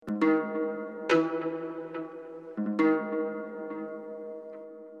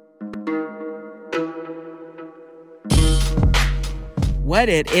what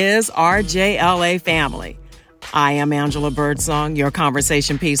it is, RJLA family. I am Angela Birdsong, your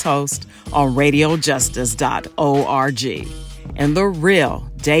conversation piece host on radiojustice.org and the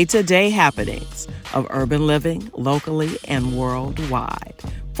real day-to-day happenings of urban living locally and worldwide.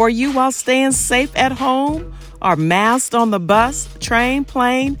 For you while staying safe at home or masked on the bus, train,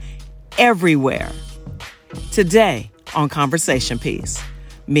 plane, everywhere. Today on Conversation Piece,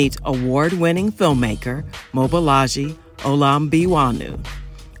 meet award-winning filmmaker Mobolaji Olambiwanu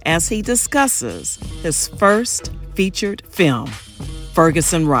as he discusses his first featured film,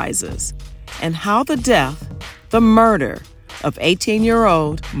 Ferguson Rises, and how the death, the murder of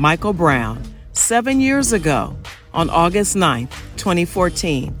 18-year-old Michael Brown 7 years ago on August 9th,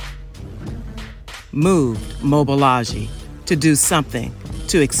 2014, moved Mobolaji to do something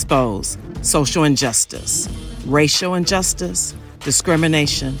to expose social injustice, racial injustice,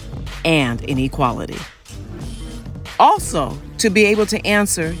 discrimination, and inequality. Also, to be able to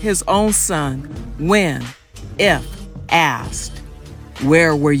answer his own son when, if asked,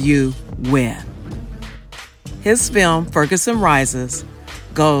 where were you when? His film, Ferguson Rises,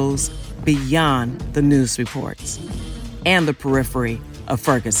 goes beyond the news reports and the periphery of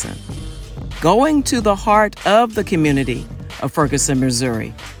Ferguson, going to the heart of the community of Ferguson,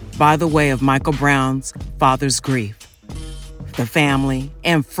 Missouri, by the way of Michael Brown's father's grief, the family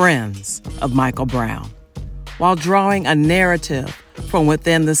and friends of Michael Brown, while drawing a narrative from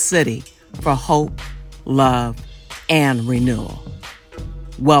within the city for hope, love, and renewal.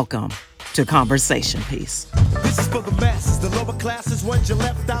 Welcome to Conversation Piece. This is for the masses, the lower classes. Once you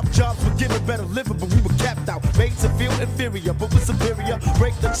left out, jobs were given better living, but we were kept out. Made to feel inferior, but we're superior.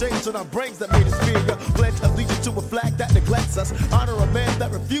 Break the chains on our brains that made us fear. Pledge allegiance to a flag that neglects us. Honor a man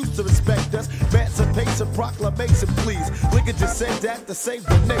that refused to respect us. Emancipation proclamation, please. Lincoln just said that to save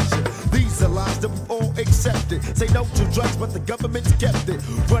the nation. These are lies that we've all accepted. Say no to drugs, but the government's kept it.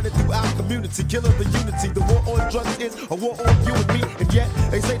 Running through our community, killing the unity. The war on drugs is a war on you and me. And yet,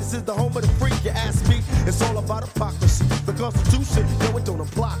 they say this is the home of the free. You ask me, it's all about hypocrisy. The Constitution, no, it don't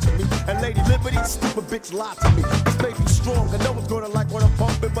apply to me. And Lady Liberty, stupid bitch, lie to me. This may be strong, and no one's gonna like what I'm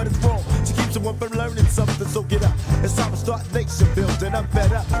pumping, but it's wrong to keep someone from learning something. So get up, it's time to start nation building. I'm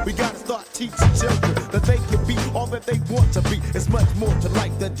fed up. We gotta start teaching children that they can be all that they want to be. It's much more to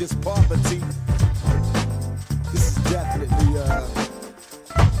life than just poverty. This is definitely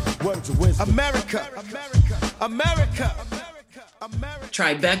words of wisdom. America, America, America.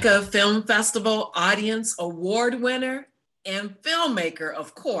 Tribeca Film Festival Audience Award winner and filmmaker,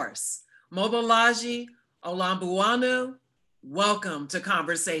 of course, Mobolaji Olambiwanu. Welcome to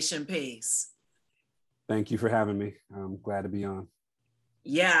Conversation Piece. Thank you for having me. I'm glad to be on.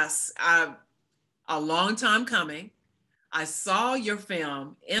 Yes, a long time coming. I saw your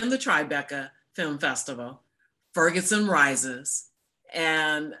film in the Tribeca Film Festival, Ferguson Rises,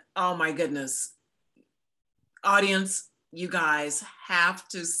 and oh my goodness, audience, you guys have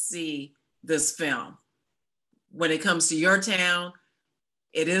to see this film. When it comes to your town,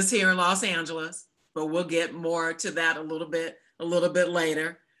 it is here in Los Angeles, but we'll get more to that a little bit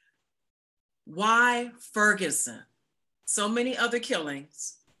later. Why Ferguson? So many other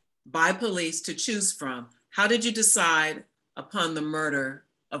killings by police to choose from. How did you decide upon the murder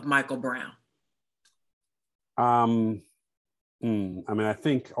of Michael Brown? I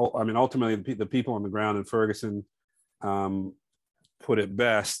think ultimately the people on the ground in Ferguson put it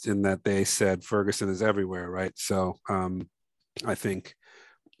best in that they said Ferguson is everywhere, right? So I think,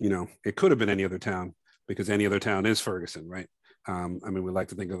 it could have been any other town because any other town is Ferguson, right? We like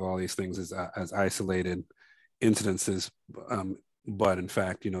to think of all these things as isolated incidences, but in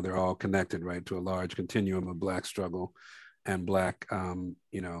fact, they're all connected, right, to a large continuum of Black struggle and Black,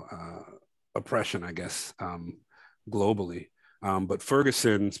 oppression, I guess, globally. But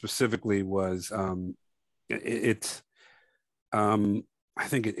Ferguson specifically was, I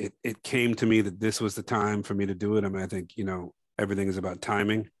think it came to me that this was the time for me to do it. I think, everything is about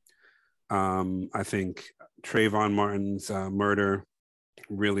timing. I think Trayvon Martin's murder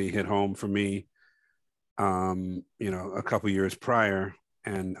really hit home for me, a couple years prior.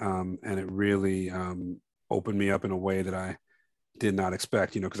 And it really opened me up in a way that I did not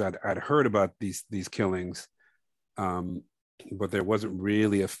expect, because I'd heard about these killings, but there wasn't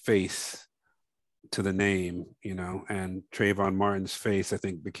really a face to the name, and Trayvon Martin's face, I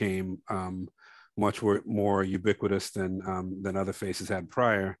think, became much more ubiquitous than other faces had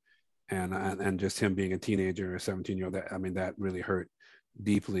prior, and just him being a teenager, a 17-year-old, that really hurt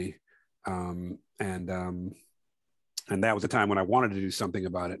deeply, and that was a time when I wanted to do something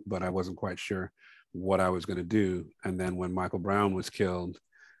about it, but I wasn't quite sure what I was going to do. And then when Michael Brown was killed,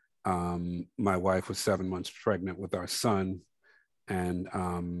 my wife was 7 months pregnant with our son.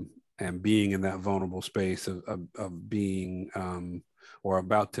 and being in that vulnerable space of being or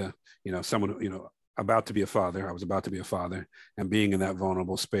about to, someone, about to be a father. I was about to be a father, and being in that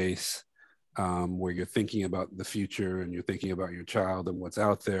vulnerable space where you're thinking about the future and you're thinking about your child and what's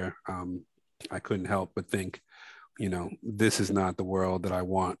out there. I couldn't help but think, this is not the world that I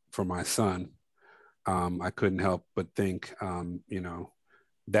want for my son. I couldn't help but think,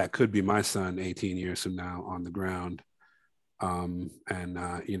 that could be my son 18 years from now on the ground. And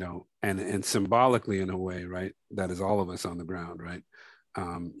symbolically in a way, right, that is all of us on the ground, right?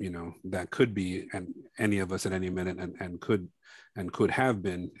 That could be and any of us at any minute, and could have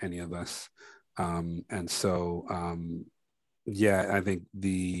been any of us. Yeah, I think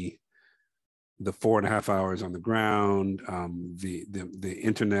the 4.5 hours on the ground, the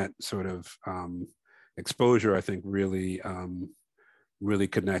internet sort of exposure, I think really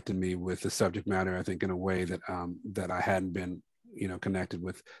connected me with the subject matter, I think, in a way that that I hadn't been, connected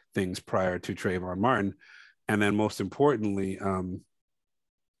with things prior to Trayvon Martin. And then most importantly,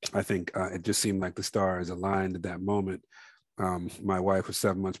 I think it just seemed like the stars aligned at that moment. My wife was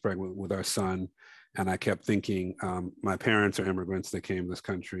 7 months pregnant with our son, and I kept thinking, my parents are immigrants. They came to this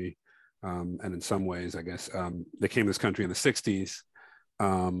country, and in some ways, I guess, they came to this country in the 60s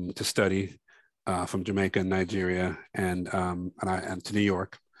to study. From Jamaica and Nigeria, and to New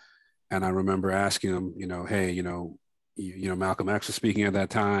York. And I remember asking them, hey, Malcolm X was speaking at that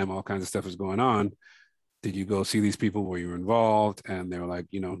time, all kinds of stuff was going on. Did you go see these people? Were you involved? And they were like,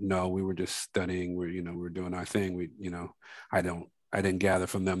 no, we were just studying. We're doing our thing. I didn't gather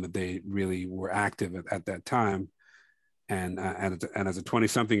from them that they really were active at that time. And as a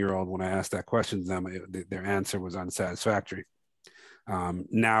 20-something-year-old, when I asked that question to them, their answer was unsatisfactory.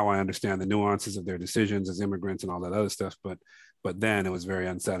 Now I understand the nuances of their decisions as immigrants and all that other stuff, but then it was very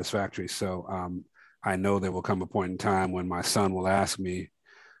unsatisfactory. So I know there will come a point in time when my son will ask me,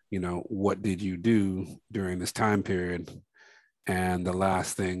 what did you do during this time period? And the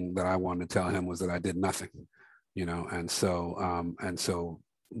last thing that I wanted to tell him was that I did nothing, and so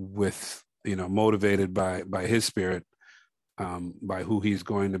with, motivated by his spirit, by who he's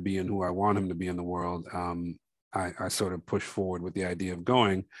going to be and who I want him to be in the world, I sort of pushed forward with the idea of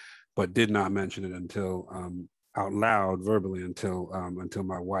going, but did not mention it until out loud, verbally, until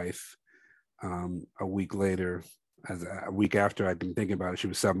my wife, a week later, a week after I'd been thinking about it. She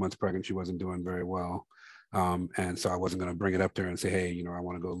was 7 months pregnant. She wasn't doing very well. And so I wasn't going to bring it up to her and say, hey, I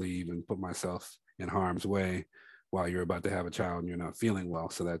want to go leave and put myself in harm's way while you're about to have a child and you're not feeling well.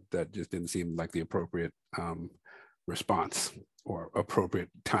 So that just didn't seem like the appropriate response or appropriate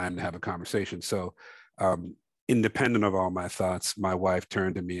time to have a conversation. So independent of all my thoughts, my wife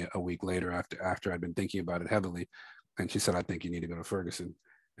turned to me a week later after I'd been thinking about it heavily, and she said, I think you need to go to Ferguson.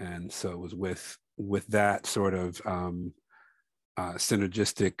 And so it was with that sort of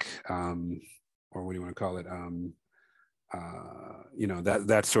synergistic, or what do you want to call it?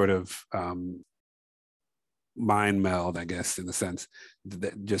 That sort of mind meld, I guess, in the sense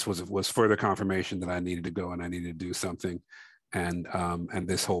that just was further confirmation that I needed to go and I needed to do something. And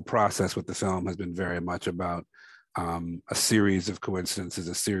this whole process with the film has been very much about a series of coincidences,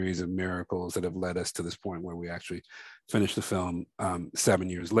 a series of miracles that have led us to this point where we actually finished the film 7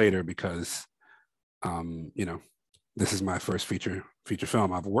 years later, because this is my first feature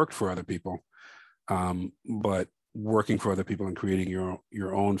film. I've worked for other people, but working for other people and creating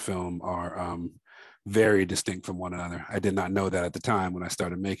your own film are very distinct from one another. I did not know that at the time when I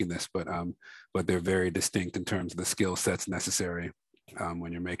started making this, but they're very distinct in terms of the skill sets necessary.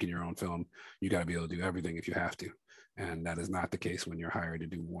 When you're making your own film, you got to be able to do everything if you have to, and that is not the case when you're hired to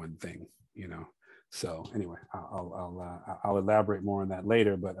do one thing. So anyway, I'll elaborate more on that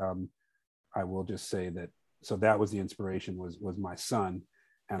later, but I will just say that. So that was the inspiration, was my son,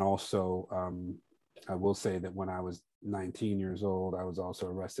 and also I will say that when I was 19 years old, I was also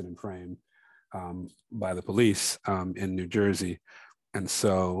arrested and framed by the police in New Jersey, and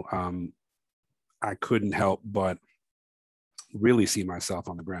so I couldn't help but really see myself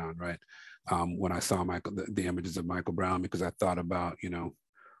on the ground, right? When I saw the images of Michael Brown, because I thought about,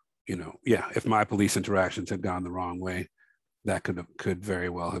 if my police interactions had gone the wrong way, that could very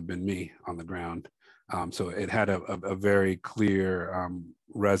well have been me on the ground. So it had a very clear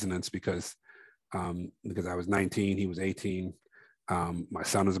resonance because I was 19, he was 18. My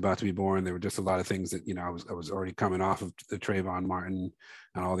son was about to be born. There were just a lot of things that, I was already coming off of the Trayvon Martin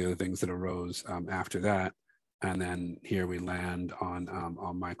and all the other things that arose after that. And then here we land on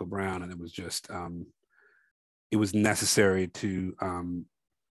Michael Brown, and it was just, it was necessary to,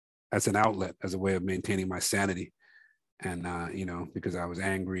 as an outlet, as a way of maintaining my sanity. And, because I was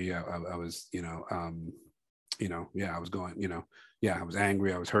angry, I was, I was going, I was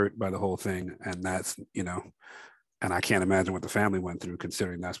angry, I was hurt by the whole thing, and that's, and I can't imagine what the family went through,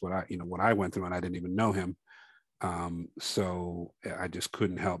 considering that's what I went through, and I didn't even know him. So I just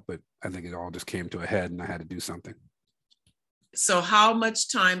couldn't help, but I think it all just came to a head, and I had to do something. So how much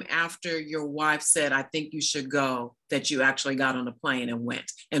time after your wife said, I think you should go, that you actually got on a plane and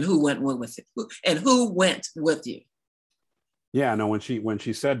went? And who went with you? And who went with you? Yeah, no, when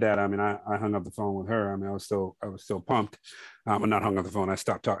she said that, I mean, I hung up the phone with her. I mean, I was still pumped. I'm not hung up the phone. I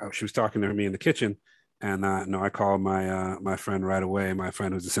stopped talking. She was talking to me in the kitchen, and I called my friend right away. My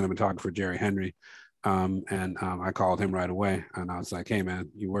friend who's a cinematographer, Jerry Henry, and I called him right away, and I was like, "Hey, man,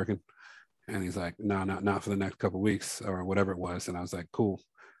 you working?" And he's like, "No, not for the next couple of weeks or whatever it was." And I was like, "Cool,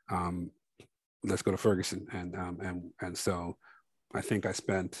 let's go to Ferguson." And so I think I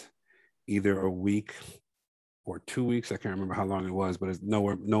spent either a week or 2 weeks. I can't remember how long it was, but it's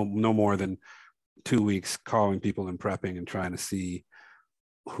no more than 2 weeks calling people and prepping and trying to see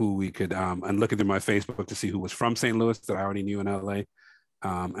who we could, and looking through my Facebook to see who was from St. Louis that I already knew in LA,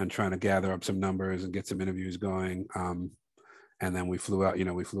 and trying to gather up some numbers and get some interviews going. And then we flew out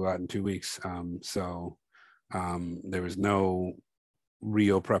in 2 weeks. So there was no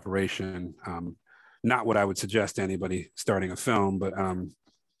real preparation. Not what I would suggest to anybody starting a film, but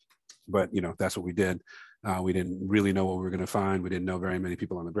that's what we did. We didn't really know what we were going to find. We didn't know very many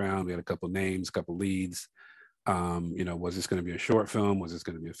people on the ground. We had a couple of names, a couple of leads. Was this going to be a short film? Was this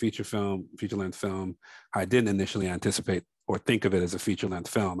going to be a feature-length film? I didn't initially anticipate or think of it as a feature-length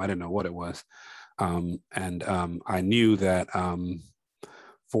film. I didn't know what it was. I knew that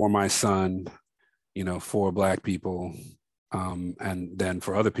for my son, for Black people, and then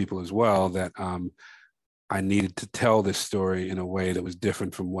for other people as well, that I needed to tell this story in a way that was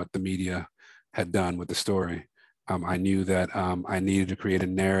different from what the media had done with the story. I knew that I needed to create a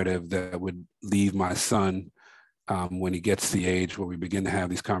narrative that would leave my son, when he gets to the age where we begin to have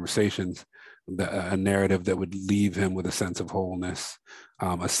these conversations, a narrative that would leave him with a sense of wholeness,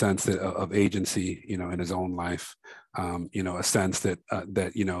 a sense of agency, in his own life, a sense that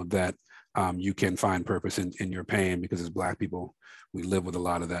you can find purpose in your pain, because as Black people, we live with a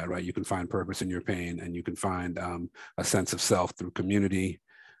lot of that, right? You can find purpose in your pain, and you can find a sense of self through community,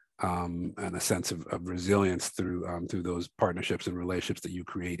 and a sense of resilience through those partnerships and relationships that you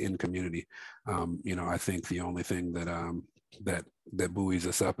create in community. I think the only thing that buoys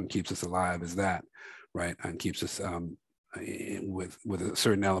us up and keeps us alive is that, right? And keeps us with a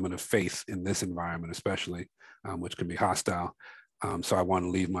certain element of faith in this environment, especially, which can be hostile. So I want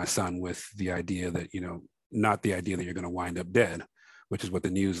to leave my son with the idea that, not the idea that you're going to wind up dead, which is what the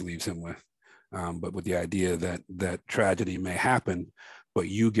news leaves him with, but with the idea that tragedy may happen, but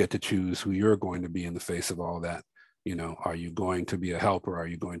you get to choose who you're going to be in the face of all that. Are you going to be a helper? Are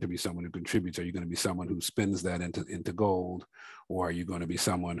you going to be someone who contributes? Are you going to be someone who spins that into gold? Or are you going to be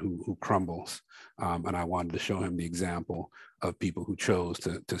someone who crumbles? And I wanted to show him the example of people who chose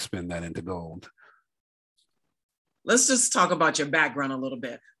to spin that into gold. Let's just talk about your background a little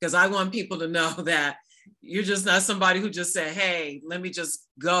bit, because I want people to know that you're just not somebody who just said, hey, let me just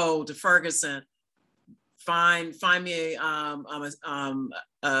go to Ferguson, find me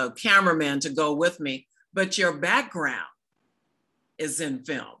a cameraman to go with me. But your background is in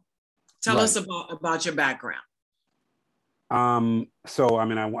film. Tell us about your background. So, I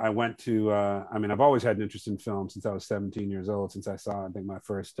mean, I went to, I've always had an interest in film since I was 17 years old, since I saw, I think, my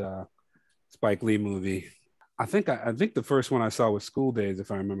first Spike Lee movie. I think the first one I saw was School Days,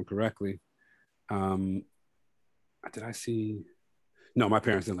 if I remember correctly. Did I see? No, my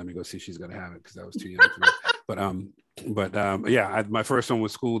parents didn't let me go see She's Gotta Have It because I was too young for it. My first one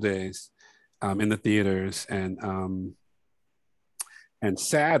was School Days, in the theaters, and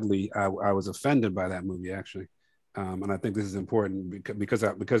sadly, I was offended by that movie, actually. And I think this is important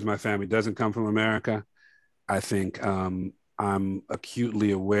because my family doesn't come from America. I think I'm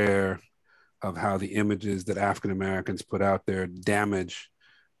acutely aware of how the images that African Americans put out there damage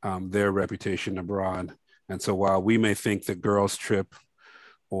their reputation abroad. And so while we may think that Girls Trip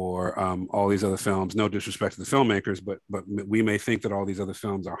or all these other films, no disrespect to the filmmakers, but we may think that all these other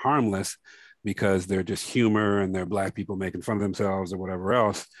films are harmless because they're just humor and they're Black people making fun of themselves or whatever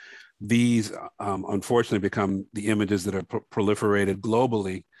else. These unfortunately become the images that are proliferated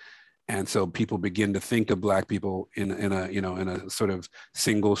globally. And so people begin to think of Black people in a sort of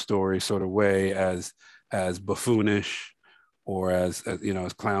single story sort of way as buffoonish or as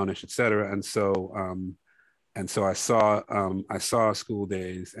clownish, et cetera. And so I saw School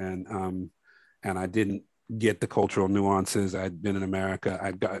Days, and I didn't get the cultural nuances. I'd been in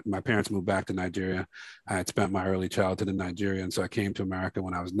America. My parents moved back to Nigeria. I had spent my early childhood in Nigeria. And so I came to America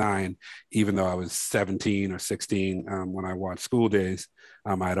when I was 9, even though I was 17 or 16 when I watched School Days.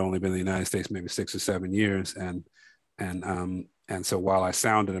 I had only been in the United States maybe 6 or 7 years. And so while I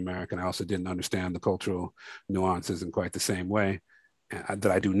sounded American, I also didn't understand the cultural nuances in quite the same way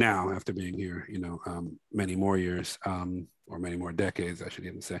that I do now after being here, many more years, or many more decades, I should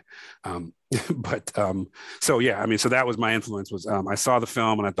even say. So yeah, I mean, so that was my influence. Was I saw the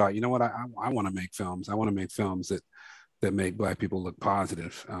film and I thought, you know what, I want to make films. I want to make films that make Black people look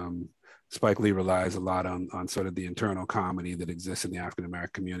positive. Spike Lee relies a lot on sort of the internal comedy that exists in the African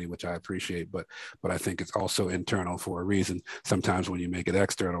American community, which I appreciate, but I think it's also internal for a reason. Sometimes when you make it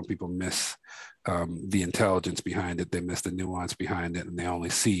external, people miss the intelligence behind it, they miss the nuance behind it, and they only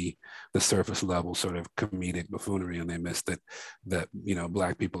see the surface level sort of comedic buffoonery, and they miss that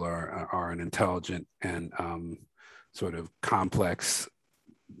Black people are an intelligent and sort of complex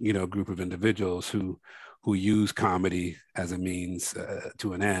group of individuals who use comedy as a means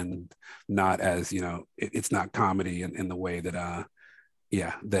to an end, not as, it's not comedy in the way that,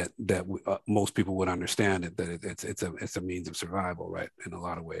 most people would understand it, that it's a means of survival, right, in a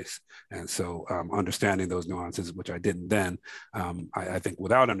lot of ways. And so understanding those nuances, which I didn't then, I think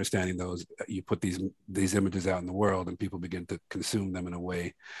without understanding those, you put these images out in the world and people begin to consume them in a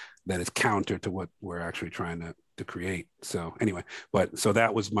way that is counter to what we're actually trying to create. So anyway, so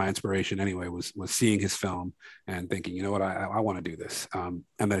that was my inspiration anyway, was seeing his film and thinking, you know what, I want to do this. And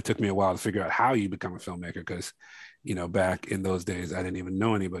then it took me a while to figure out how you become a filmmaker, because back in those days, I didn't even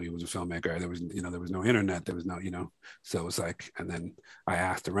know anybody who was a filmmaker. There was no internet, there was no, so it was like, and then I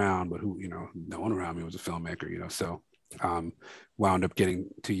asked around, but who, no one around me was a filmmaker, so wound up getting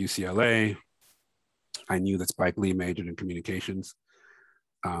to UCLA. I knew that Spike Lee majored in communications.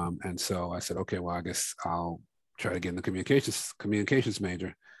 And so I said, okay, well, I guess I'll try to get in the communications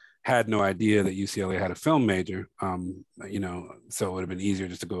major. Had no idea that UCLA had a film major, so it would have been easier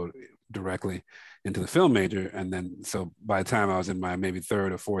just to go directly into the film major. And then, so by the time I was in my maybe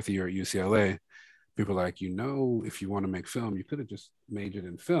 3rd or 4th year at UCLA, people were like, if you want to make film, you could have just majored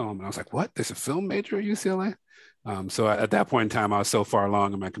in film. And I was like, what? There's a film major at UCLA? So at that point in time, I was so far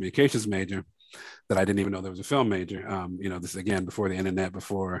along in my communications major that I didn't even know there was a film major. This is again before the internet,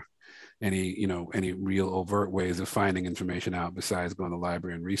 before any real overt ways of finding information out besides going to the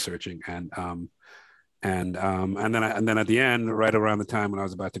library and researching. And then at the end, right around the time when I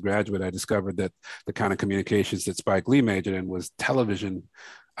was about to graduate, I discovered that the kind of communications that Spike Lee majored in was television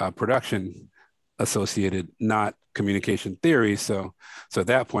production associated, not communication theory. So at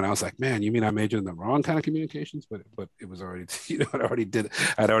that point I was like, man, you mean I majored in the wrong kind of communications? But it was already,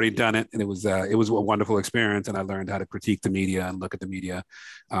 I'd already done it. And it was a wonderful experience. And I learned how to critique the media and look at the media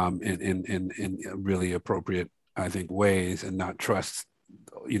in really appropriate, I think, ways, and not trust,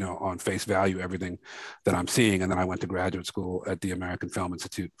 on face value, everything that I'm seeing. And then I went to graduate school at the American Film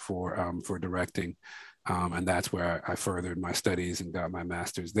Institute for directing. And that's where I furthered my studies and got my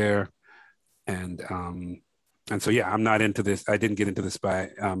master's there. And so, yeah, I'm not into this. I didn't get into this by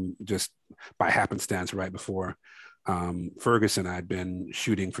just by happenstance. Right before Ferguson, I'd been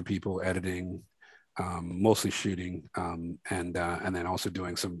shooting for people, editing, mostly shooting, and then also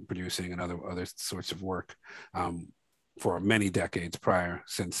doing some producing and other sorts of work for many decades prior,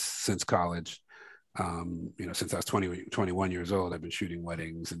 since college. Since I was 21 years old, I've been shooting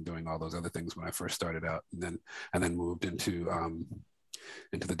weddings and doing all those other things when I first started out, and then moved into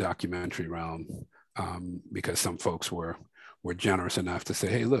the documentary realm because some folks were generous enough to say,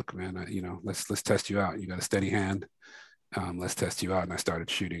 hey, look, man, let's test you out. You got a steady hand. Let's test you out. And I started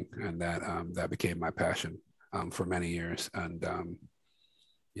shooting, and that became my passion for many years. And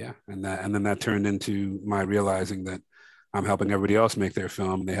and then that turned into my realizing that I'm helping everybody else make their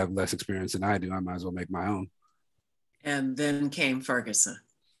film, and they have less experience than I do. I might as well make my own. And then came Ferguson.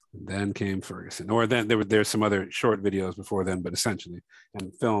 Or then there's some other short videos before then, but essentially,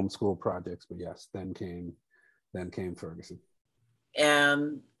 and film school projects. But yes, then came Ferguson.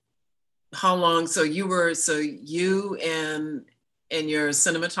 And how long? So you and your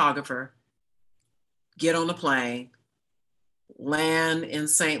cinematographer get on a plane, land in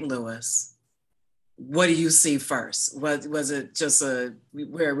St. Louis. What do you see first? Was it just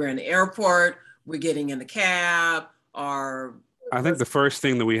we're in the airport, we're getting in the cab, or? I think the first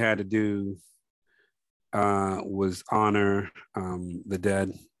thing that we had to do was honor the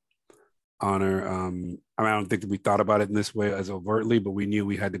dead. I don't think that we thought about it in this way as overtly, but we knew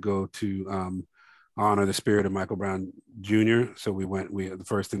we had to go to honor the spirit of Michael Brown Jr. So the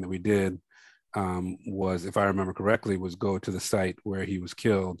first thing that we did was, if I remember correctly, was go to the site where he was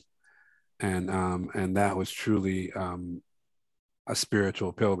killed and that was truly a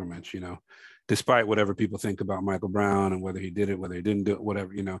spiritual pilgrimage, despite whatever people think about Michael Brown and whether he did it, whether he didn't do it,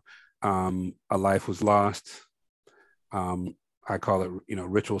 whatever, a life was lost. I call it,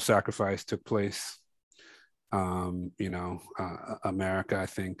 ritual sacrifice took place. America, I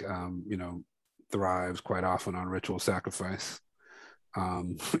think, thrives quite often on ritual sacrifice.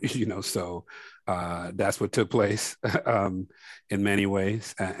 So that's what took place in many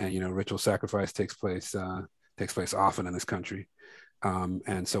ways. And ritual sacrifice takes place often in this country.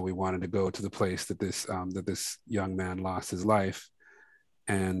 And so we wanted to go to the place that this young man lost his life,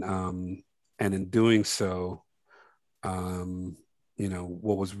 and in doing so,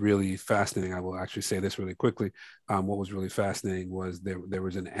 what was really fascinating, I will actually say this really quickly. What was really fascinating was there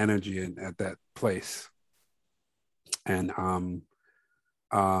was an energy at that place, and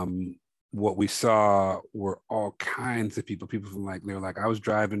what we saw were all kinds of people from they were like, I was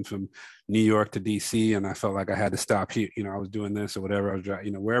driving from New York to DC and I felt like I had to stop here. I was doing this or whatever. I was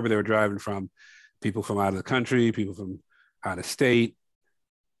driving, wherever they were driving from, people from out of the country, people from out of state,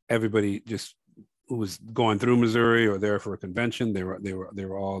 everybody just who was going through Missouri or there for a convention. They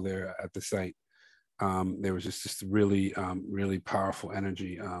were all there at the site. There was just really, really powerful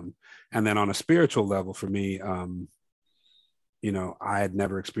energy. And then on a spiritual level for me, I had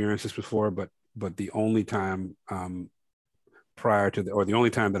never experienced this before, but the only time the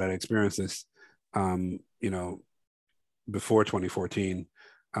only time that I'd experienced this, before 2014,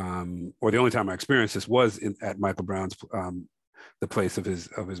 or the only time I experienced this was at Michael Brown's, the place of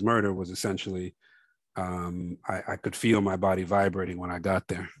his murder, was essentially, I could feel my body vibrating when I got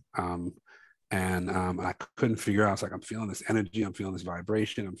there. And I couldn't figure out, I was like, I'm feeling this energy, I'm feeling this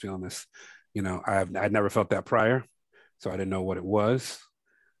vibration, I'm feeling this, I'd never felt that prior. So I didn't know what it was.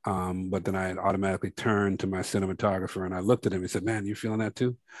 But then I automatically turned to my cinematographer and I looked at him and said, man, you feeling that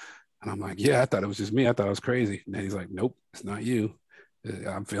too? And I'm like, yeah, I thought it was just me. I thought I was crazy. And he's like, nope, it's not you.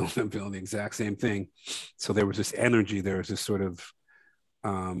 I'm feeling the exact same thing. So there was this energy, there was this sort of,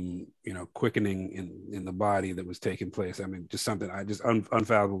 quickening in the body that was taking place. I mean, just something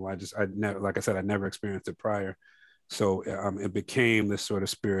unfathomable. I'd never, like I said, I'd never experienced it prior. So it became this sort of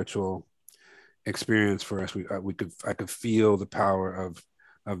spiritual experience for us. I could feel the power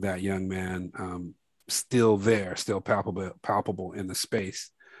of that young man, still there, still palpable in the space.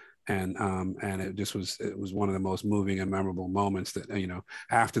 And it was one of the most moving and memorable moments that,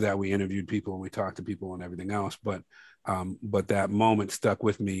 after that we interviewed people and we talked to people and everything else. But that moment stuck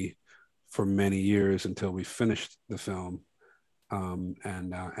with me for many years until we finished the film.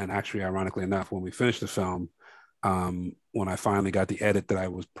 And actually, ironically enough, when we finished the film, when I finally got the edit that I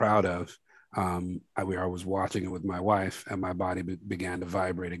was proud of, I was watching it with my wife and my body began to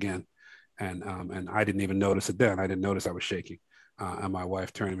vibrate again. And I didn't even notice it then. I didn't notice I was shaking. And my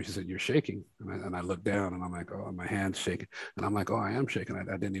wife turned to me, she said, you're shaking. And I looked down and I'm like, oh, my hand's shaking. And I'm like, oh, I am shaking.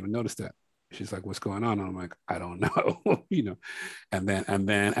 I didn't even notice that. She's like, what's going on? And I'm like, I don't know, and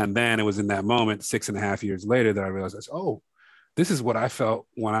then it was in that moment, 6.5 years later, that I realized, oh, this is what I felt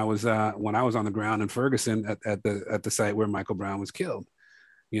when I was on the ground in Ferguson at the site where Michael Brown was killed.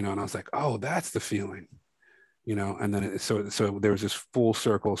 And I was like, oh, that's the feeling, and then so there was this full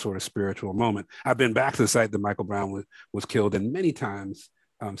circle sort of spiritual moment. I've been back to the site that Michael Brown was killed, and many times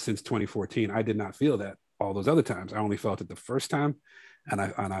since 2014, I did not feel that all those other times. I only felt it the first time, and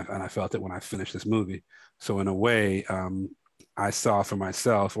I felt it when I finished this movie. So in a way, I saw for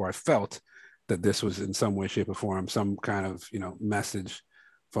myself, or I felt that this was in some way, shape, or form, some kind of message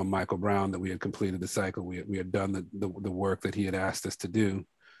from Michael Brown, that we had completed the cycle, we had done the work that he had asked us to do.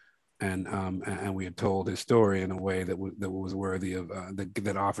 And we had told his story in a way that was worthy of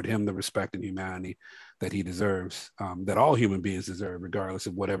that offered him the respect and humanity that he deserves, that all human beings deserve, regardless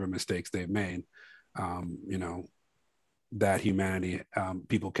of whatever mistakes they've made. That humanity,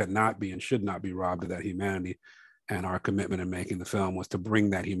 people cannot be and should not be robbed of that humanity. And our commitment in making the film was to bring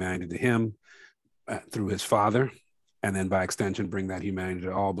that humanity to him through his father, and then by extension bring that humanity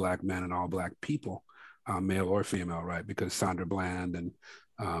to all Black men and all Black people, male or female, right? Because Sandra Bland and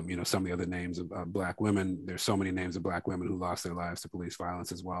some of the other names of Black women, there's so many names of Black women who lost their lives to police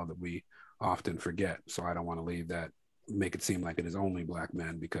violence as well that we often forget. So I don't want to make it seem like it is only Black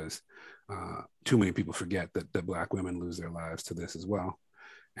men, because too many people forget that Black women lose their lives to this as well.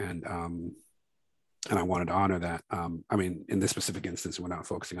 And I wanted to honor that. I mean, in this specific instance, we're not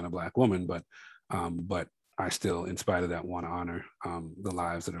focusing on a Black woman, but I still, in spite of that, want to honor the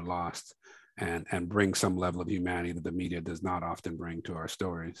lives that are lost, and bring some level of humanity that the media does not often bring to our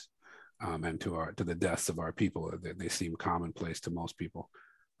stories, and to the deaths of our people. They seem commonplace to most people,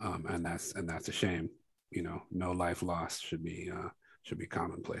 and that's a shame. No life lost should be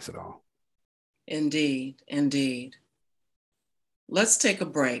commonplace at all. Indeed, indeed. Let's take a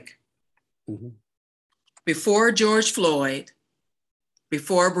break. Mm-hmm. Before George Floyd,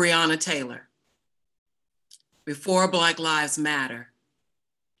 before Breonna Taylor, before Black Lives Matter,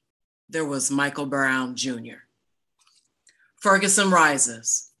 there was Michael Brown Jr. Ferguson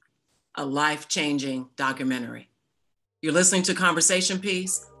Rises, a life-changing documentary. You're listening to Conversation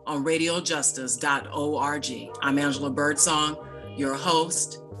Piece on radiojustice.org. I'm Angela Birdsong, your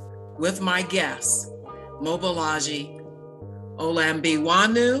host, with my guest, Mobolaji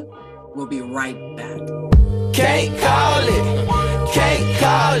Olambiwanu. We'll be right back. Can't call it, can't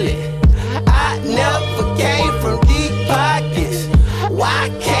call it. I never came from deep pockets. Why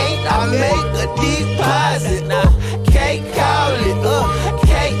can't I make a deposit? Nah, can't call it,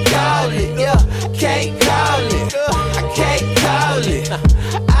 can't call it, yeah, can't call it, I can't call it.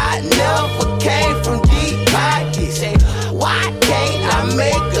 I never came from deep pockets. Why can't I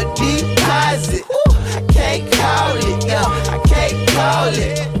make a deposit? I can't call it, yeah, I can't call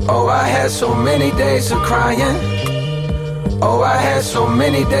it. Oh, I had so many days of crying. Oh, I had so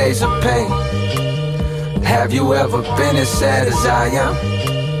many days of pain. Have you ever been as sad as I am?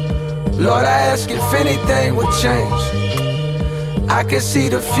 Lord, I ask if anything would change. I can see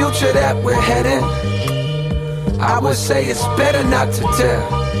the future that we're heading. I would say it's better not to tell.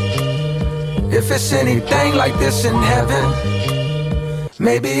 If it's anything like this in heaven,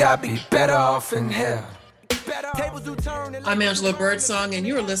 maybe I'd be better off in hell. I'm Angela Birdsong, and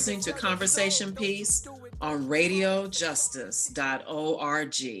you're listening to Conversation Piece on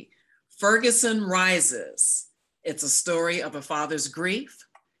radiojustice.org. Ferguson Rises. It's a story of a father's grief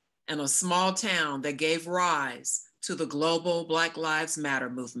and a small town that gave rise to the global Black Lives Matter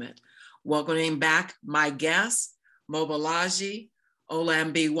movement. Welcoming back my guest, Mobolaji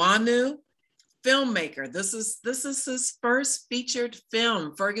Olambiwanu, filmmaker. This is his first featured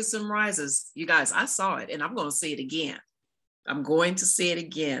film, Ferguson Rises. You guys, I saw it and I'm going to see it again. I'm going to see it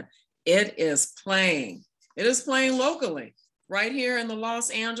again. It is playing locally, right here in the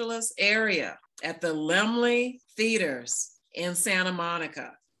Los Angeles area at the Laemmle Theaters in Santa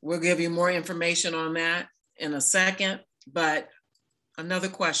Monica. We'll give you more information on that in a second, but another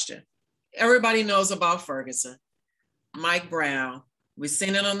question. Everybody knows about Ferguson, Mike Brown. We've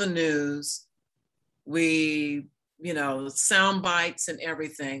seen it on the news. Sound bites and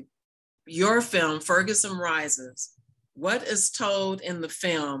everything. Your film, Ferguson Rises, what is told in the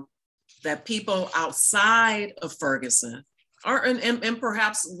film that people outside of Ferguson, and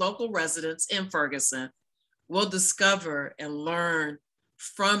perhaps local residents in Ferguson, will discover and learn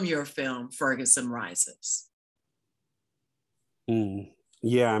from your film, Ferguson Rises?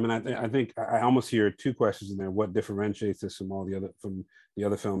 Yeah, I mean, I think I almost hear two questions in there. What differentiates this from the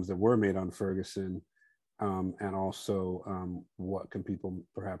other films that were made on Ferguson, and also what can people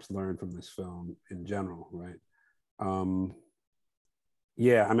perhaps learn from this film in general, right?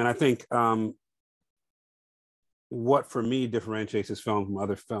 Yeah, I mean, I think what for me differentiates this film from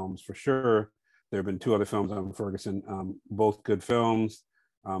other films, for sure, there have been two other films on Ferguson, both good films.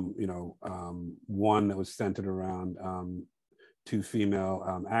 One that was centered around two female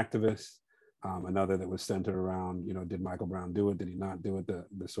activists, another that was centered around, did Michael Brown do it? Did he not do it? The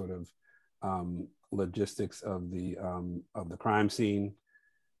sort of logistics of the crime scene.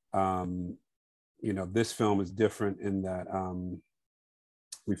 This film is different in that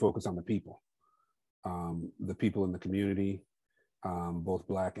we focus on the people in the community, both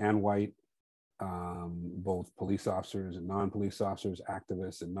Black and white, both police officers and non-police officers,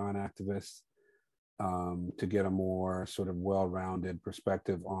 activists and non-activists, to get a more sort of well-rounded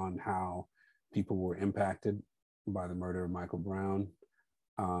perspective on how people were impacted by the murder of Michael Brown.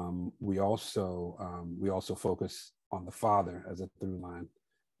 We also focus on the father as a through line,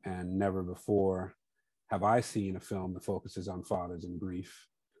 and never before have I seen a film that focuses on fathers and grief,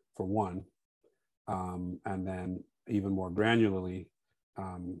 for one, and then even more granularly,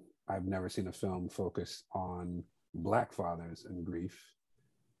 I've never seen a film focus on Black fathers and grief.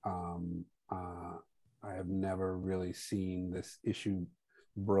 I have never really seen this issue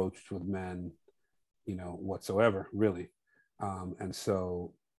broached with men, whatsoever, really. And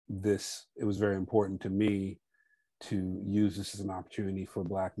so it was very important to me to use this as an opportunity for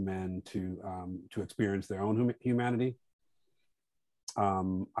Black men to experience their own humanity.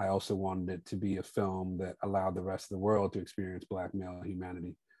 I also wanted it to be a film that allowed the rest of the world to experience Black male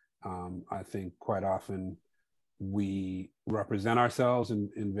humanity. I think quite often we represent ourselves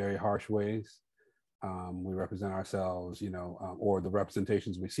in very harsh ways. We represent ourselves, or the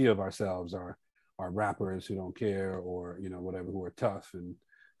representations we see of ourselves are rappers who don't care, or whatever, who are tough and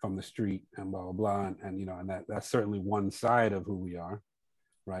from the street and blah blah blah, and that's certainly one side of who we are.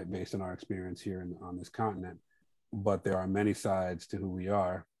 right, based on our experience here on this continent. But there are many sides to who we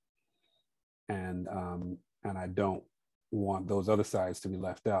are, and I don't want those other sides to be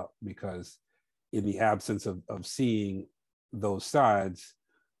left out, because in the absence of seeing those sides,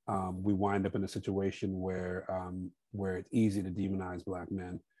 we wind up in a situation where it's easy to demonize Black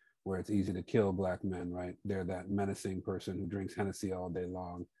men, where it's easy to kill Black men, right? They're that menacing person who drinks Hennessy all day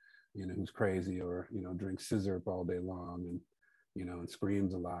long, you know, who's crazy, or, you know, drinks scissor all day long, and, you know, and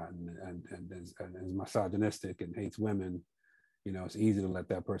screams a lot, and is misogynistic and hates women. You know, it's easy to let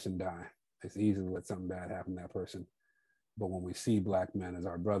that person die. It's easy to let something bad happen to that person. But when we see Black men as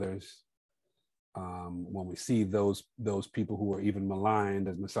our brothers, when we see those people who are even maligned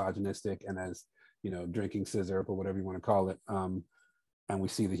as misogynistic and as, you know, drinking scissor or whatever you want to call it, and we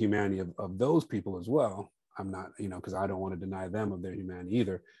see the humanity of those people as well. I'm not, you know, because I don't want to deny them of their humanity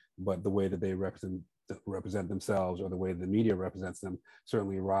either, but the way that they represent themselves, or the way the media represents them,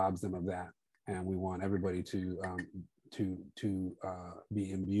 certainly robs them of that. And we want everybody to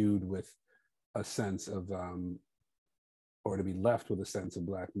be imbued with a sense of, or to be left with a sense of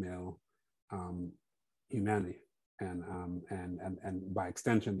Black male humanity, and by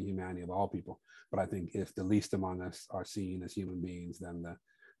extension, the humanity of all people. But I think if the least among us are seen as human beings, then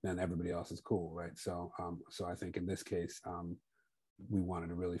everybody else is cool, right? So I think in this case, we wanted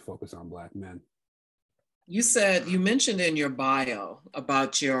to really focus on Black men. You mentioned in your bio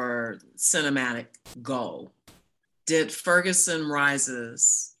about your cinematic goal. Did Ferguson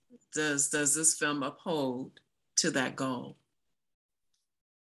Rises, does this film uphold to that goal?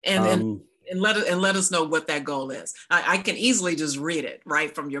 And let us know what that goal is. I can easily just read it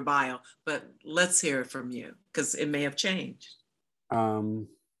right from your bio, but let's hear it from you, because it may have changed. I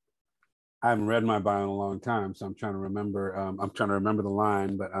haven't read my bio in a long time, so I'm trying to remember. I'm trying to remember the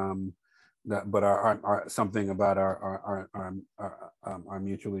line, but our something about our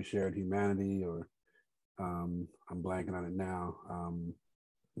mutually shared humanity, or I'm blanking on it now.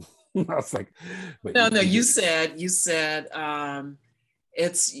 I was like, but no, you said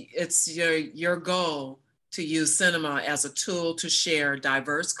it's your goal to use cinema as a tool to share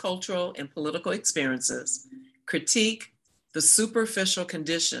diverse cultural and political experiences, critique the superficial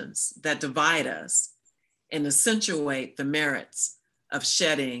conditions that divide us, and accentuate the merits of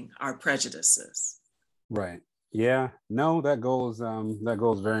shedding our prejudices. Right. Yeah. No, that goal is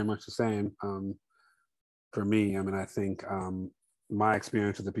very much the same for me. I mean, I think my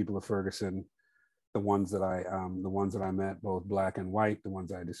experience with the people of Ferguson, the ones that I met, both Black and white, the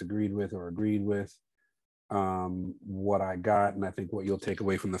ones I disagreed with or agreed with, what I got, and I think what you'll take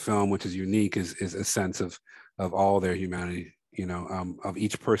away from the film, which is unique, is a sense of all their humanity, you know, of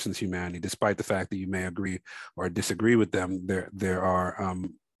each person's humanity, despite the fact that you may agree or disagree with them. There are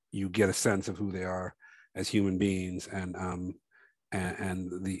you get a sense of who they are as human beings, and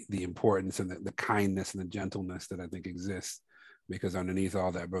the importance and the kindness and the gentleness that I think exists, because underneath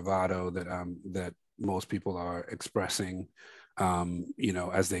all that bravado that most people are expressing, you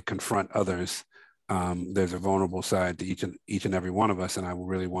know, as they confront others, there's a vulnerable side to each and every one of us, and I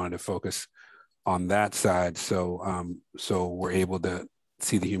really wanted to focus on that side. So we're able to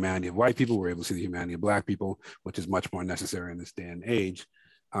see the humanity of white people, we're able to see the humanity of Black people, which is much more necessary in this day and age.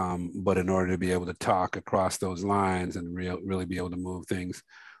 But in order to be able to talk across those lines and really be able to move things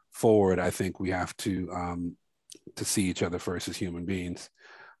forward, I think we have to see each other first as human beings.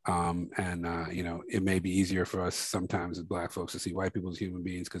 You know, it may be easier for us sometimes as Black folks to see white people as human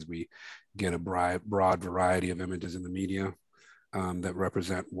beings because we get a broad variety of images in the media that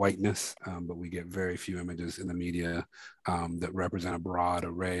represent whiteness, but we get very few images in the media that represent a broad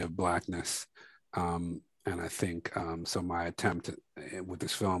array of Blackness. And I think, so my attempt with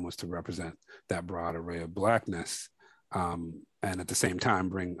this film was to represent that broad array of Blackness, and at the same time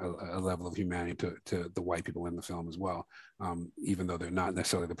bring a level of humanity to the white people in the film as well. Even though they're not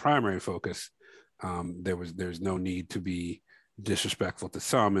necessarily the primary focus, there's no need to be disrespectful to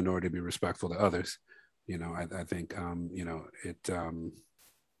some in order to be respectful to others. You know, I think, you know,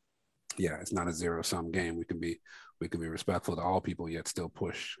 it's not a zero-sum game. We can be respectful to all people, yet still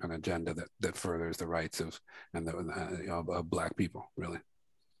push an agenda that furthers the rights of Black people, really.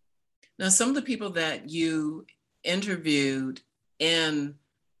 Now, some of the people that you interviewed in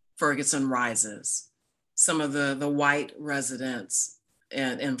Ferguson Rises, some of the white residents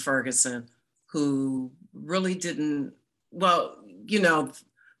in Ferguson who really didn't, well, you know,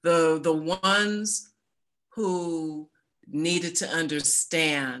 the ones who needed to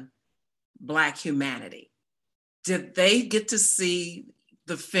understand Black humanity, did they get to see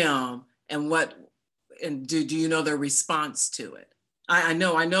the film, and do you know their response to it? I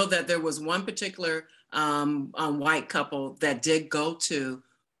know that there was one particular white couple that did go to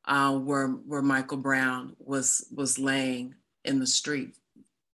where Michael Brown was laying in the street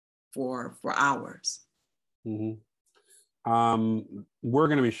for hours. Mm-hmm. We're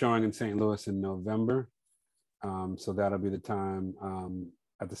going to be showing in St. Louis in November. So that'll be the time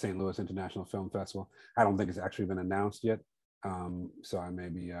at the St. Louis International Film Festival. I don't think it's actually been announced yet. So I may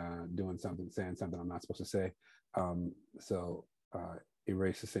be saying something I'm not supposed to say.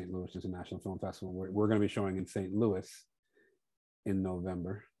 Erase the St. Louis International Film Festival. We're going to be showing in St. Louis in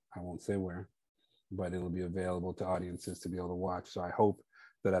November. I won't say where, but it'll be available to audiences to be able to watch. So I hope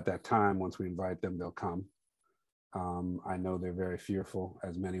that at that time, once we invite them, they'll come. I know they're very fearful,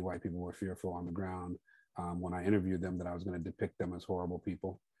 as many white people were fearful on the ground when I interviewed them, that I was going to depict them as horrible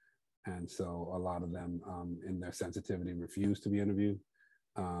people. And so a lot of them, in their sensitivity, refused to be interviewed.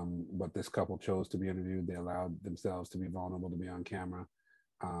 But this couple chose to be interviewed. They allowed themselves to be vulnerable, to be on camera.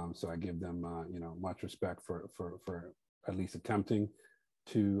 So I give them, much respect for at least attempting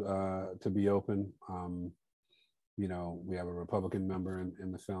to be open. We have a Republican member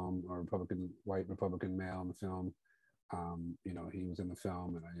in the film, or white Republican male in the film. He was in the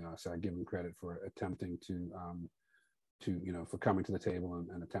film, and so I give him credit for attempting for coming to the table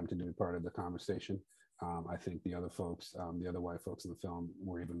and attempting to be part of the conversation. I think the other folks, the other white folks in the film,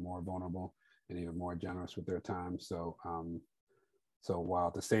 were even more vulnerable and even more generous with their time. So while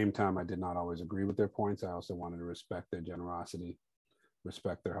at the same time I did not always agree with their points, I also wanted to respect their generosity,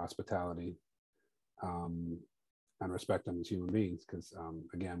 respect their hospitality, and respect them as human beings. Because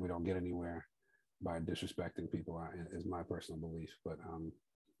again, we don't get anywhere by disrespecting people, is my personal belief. But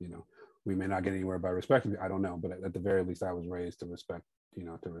we may not get anywhere by respecting people, I don't know, but at the very least, I was raised to respect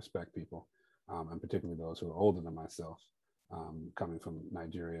people, and particularly those who are older than myself, coming from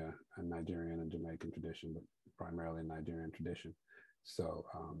Nigeria and Nigerian and Jamaican tradition, but primarily Nigerian tradition. So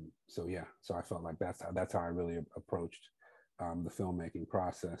I felt like that's how I really approached the filmmaking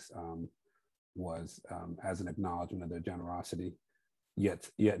process, was as an acknowledgement of their generosity, yet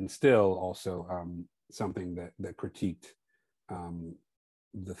and still also something that critiqued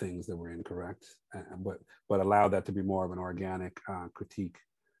the things that were incorrect, but allow that to be more of an organic critique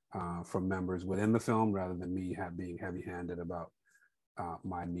from members within the film, rather than me being heavy-handed about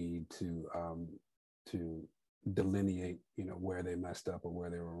my need to delineate, where they messed up or where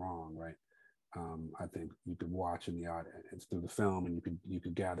they were wrong, right? I think you could watch in the audience through the film, and you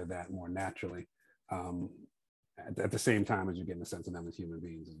could gather that more naturally, at the same time as you're getting a sense of them as human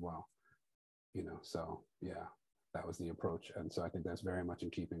beings as well. So yeah, that was the approach, and so I think that's very much in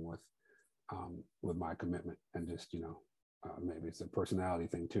keeping with my commitment, and just maybe it's a personality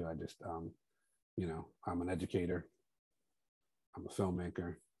thing too. I just I'm an educator, I'm a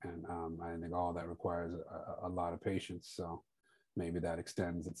filmmaker, and I think all that requires a lot of patience. So maybe that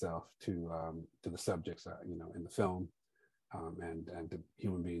extends itself to the subjects in the film, and to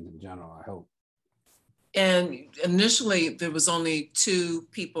human beings in general, I hope. And initially, there was only 2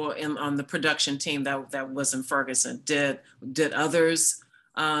 people on the production team that was in Ferguson. Did others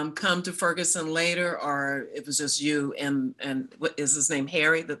come to Ferguson later, or it was just you and what is his name,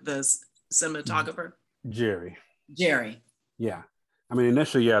 Harry, the cinematographer? Jerry. Yeah. I mean,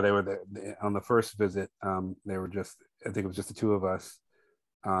 initially, yeah, they were on the first visit. They were I think it was just the 2 of us.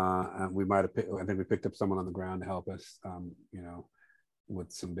 And I think we picked up someone on the ground to help us,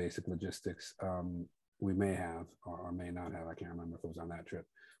 with some basic logistics. We may have, or may not have, I can't remember if it was on that trip.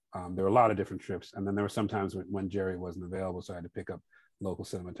 There were a lot of different trips. And then there were some times when Jerry wasn't available, so I had to pick up local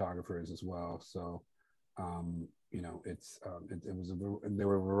cinematographers as well. So, there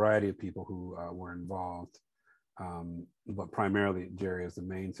were a variety of people who were involved, but primarily Jerry is the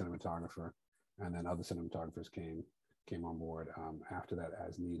main cinematographer, and then other cinematographers came on board after that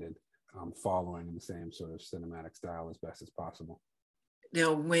as needed, following in the same sort of cinematic style as best as possible.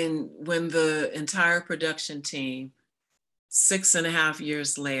 When the entire production team, 6.5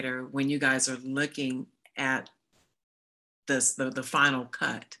 years later, when you guys are looking at the final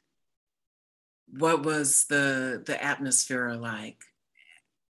cut, what was the atmosphere like?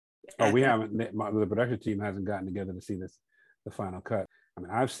 Oh, we haven't. The production team hasn't gotten together to see the final cut. I mean,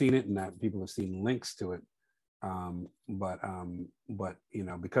 I've seen it, and that people have seen links to it, but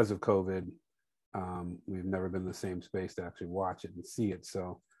because of COVID, we've never been in the same space to actually watch it and see it.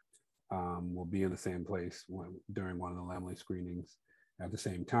 So we'll be in the same place during one of the Laemmle screenings at the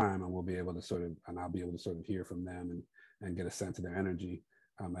same time, and I'll be able to sort of hear from them and get a sense of their energy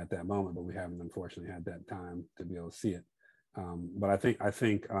at that moment. But we haven't, unfortunately, had that time to be able to see it. But I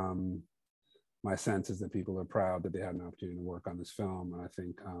think my sense is that people are proud that they had an opportunity to work on this film, and I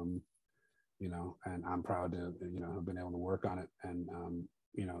think and I'm proud to have been able to work on it. And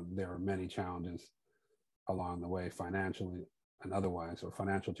there are many challenges along the way financially, and otherwise, or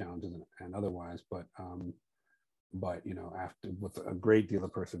financial challenges and otherwise, but after, with a great deal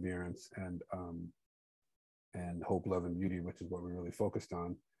of perseverance and hope, love, and beauty, which is what we really focused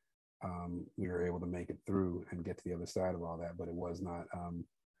on, we were able to make it through and get to the other side of all that. But it was not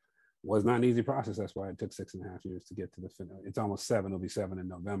an easy process. That's why it took 6.5 years to get to the finish. It's almost 7. It'll be 7 in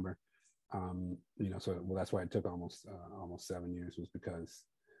November. That's why it took almost 7 years, was because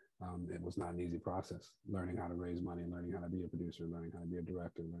it was not an easy process. Learning how to raise money, learning how to be a producer, learning how to be a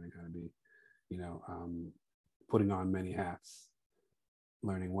director, learning how to be, putting on many hats,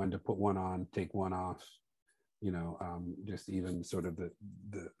 learning when to put one on, take one off, just even sort of the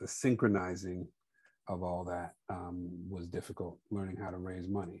synchronizing of all that was difficult. Learning how to raise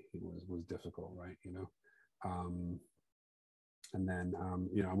money was difficult, right? And then,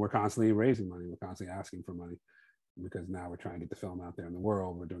 we're constantly raising money. We're constantly asking for money, because now we're trying to get the film out there in the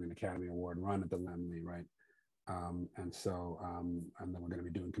world. We're doing an Academy Award run at the Laemmle, right? And then we're going to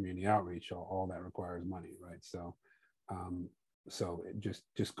be doing community outreach. All that requires money, right? So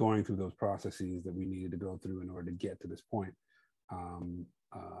just going through those processes that we needed to go through in order to get to this point,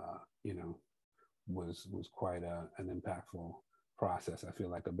 was quite an impactful process. I feel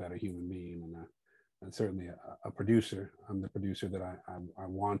like a better human being, and certainly a producer. I'm the producer that I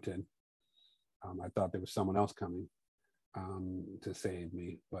wanted. I thought there was someone else coming to save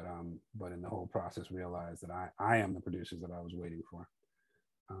me, but in the whole process realized that I am the producer that I was waiting for.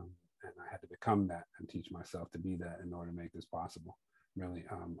 And I had to become that and teach myself to be that in order to make this possible. Really,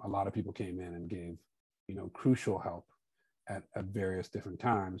 a lot of people came in and gave, crucial help at various different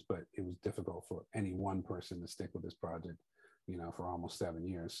times, but it was difficult for any one person to stick with this project, for almost 7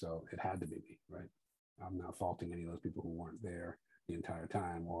 years. So it had to be me, right? I'm not faulting any of those people who weren't there the entire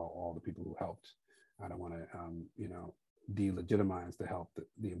time, or all the people who helped. I don't want to, delegitimize the help,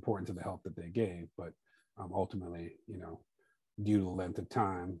 the importance of the help that they gave, but ultimately, due to the length of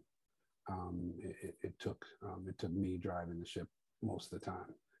time, it took me driving the ship most of the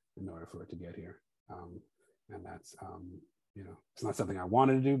time in order for it to get here. And that's, it's not something I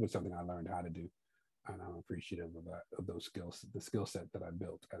wanted to do, but something I learned how to do. And I'm appreciative of that, of those skills, the skill set that I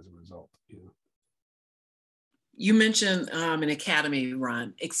built as a result. You mentioned an Academy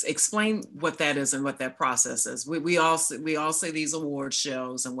run. Explain what that is and what that process is. We all say these award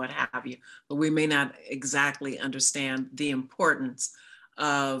shows and what have you, but we may not exactly understand the importance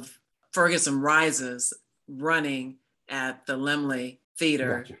of Ferguson Rises running at the Laemmle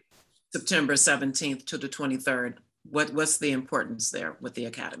Theater. Gotcha. September 17th to the 23rd. What's the importance there with the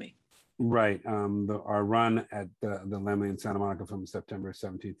Academy? Right. Our run at the Laemmle in Santa Monica from September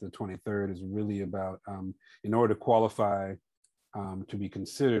 17th to the 23rd is really about, in order to qualify to be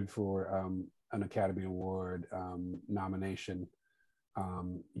considered for an Academy Award nomination,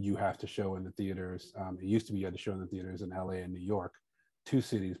 you have to show in the theaters. It used to be you had to show in the theaters in LA and New York, 2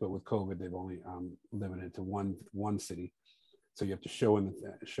 cities, but with COVID, they've only limited to one city. So you have to show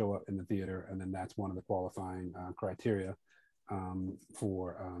up in the theater, and then that's one of the qualifying criteria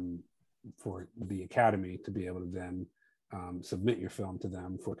for the Academy to be able to then submit your film to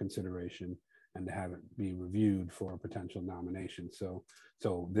them for consideration and to have it be reviewed for a potential nomination. So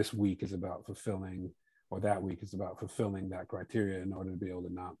this week is about fulfilling, or that week is about fulfilling that criteria in order to be able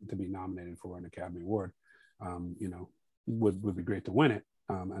to be nominated for an Academy Award. Would be great to win it,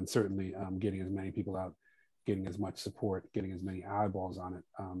 and certainly getting as many people out, getting as much support, getting as many eyeballs on it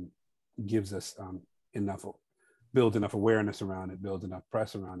gives us builds enough awareness around it, builds enough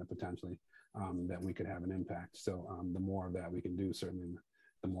press around it potentially, that we could have an impact. So the more of that we can do, certainly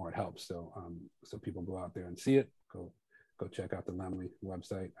the more it helps. So people go out there and see it, go check out the Laemmle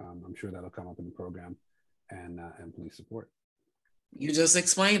website. I'm sure that'll come up in the program, and please support. You just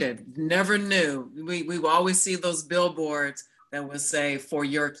explained it. Never knew. We always see those billboards that would say for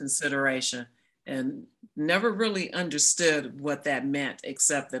your consideration, and never really understood what that meant,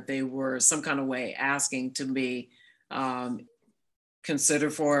 except that they were some kind of way asking to be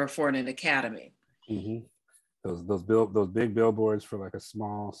considered for an Academy. Mm-hmm. Those big billboards for like a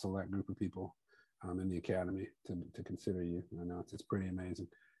small select group of people in the Academy to consider you. I know it's pretty amazing.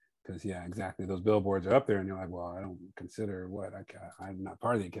 Because yeah, exactly. Those billboards are up there, and you're like, well, I don't consider what I'm not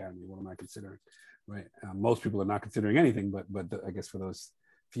part of the Academy. What am I considering? Right. Most people are not considering anything, but I guess for those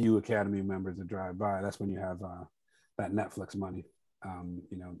few Academy members that drive by, that's when you have that Netflix money,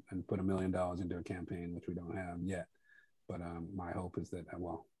 and put $1 million into a campaign, which we don't have yet. But my hope is that,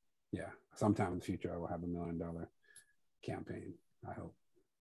 sometime in the future I will have $1 million campaign. I hope.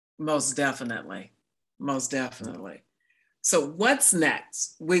 Most definitely. So what's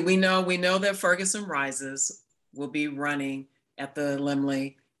next? We know that Ferguson Rises will be running at the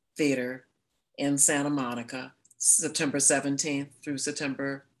Laemmle Theater in Santa Monica September 17th through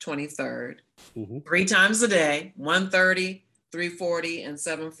September 23rd. Mm-hmm. 3 times a day, 1:30, 3:40, and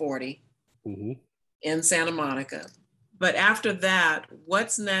 7:40 Mm-hmm. in Santa Monica. But after that,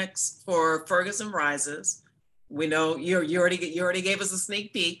 what's next for Ferguson Rises? We know you already gave us a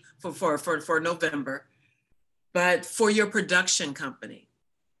sneak peek for November. But for your production company,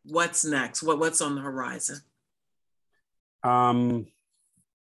 what's next? What's on the horizon?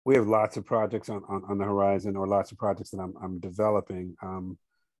 We have lots of projects on the horizon, or lots of projects that I'm developing. I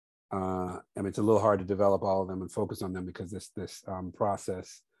mean, it's a little hard to develop all of them and focus on them because this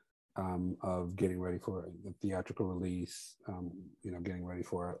process of getting ready for the theatrical release, getting ready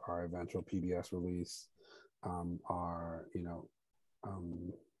for our eventual PBS release, our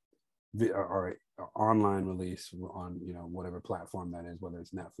online release on whatever platform that is, whether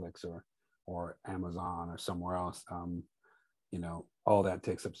it's Netflix or Amazon or somewhere else. All that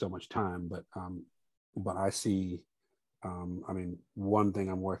takes up so much time, but I see, I mean, one thing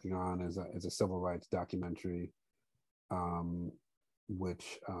I'm working on is a civil rights documentary,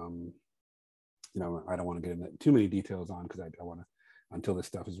 which, I don't want to get into too many details on, because I want to, until this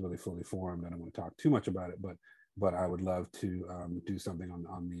stuff is really fully formed, I don't want to talk too much about it, but I would love to do something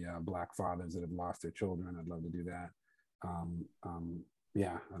on the Black fathers that have lost their children. I'd love to do that.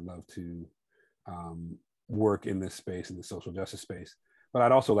 I'd love to work in this space, in the social justice space. But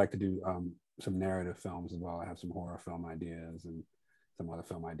I'd also like to do some narrative films as well. I have some horror film ideas and some other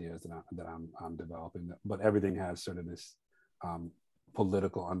film ideas that I'm developing. But everything has sort of this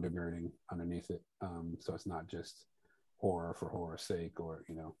political undergirding underneath it. So it's not just horror for horror's sake, or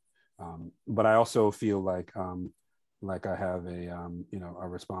but I also feel like I have a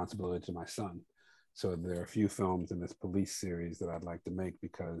responsibility to my son. So there are a few films in this police series that I'd like to make,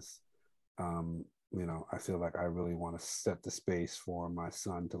 because I feel like I really want to set the space for my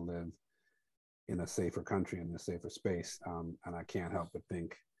son to live in a safer country, in a safer space. And I can't help but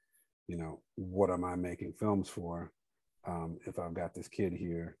think, what am I making films for if I've got this kid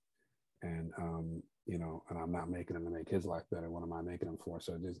here and, and I'm not making him to make his life better? What am I making him for?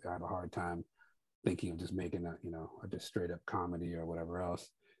 So I have a hard time thinking of just making a just straight up comedy or whatever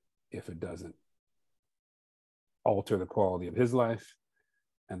else, if it doesn't alter the quality of his life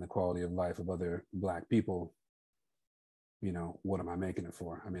and the quality of life of other Black people. What am I making it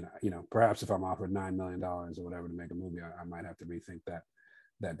for? I mean, perhaps if I'm offered $9 million or whatever to make a movie, I might have to rethink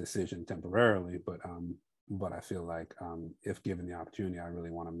that decision temporarily. But I feel like if given the opportunity, I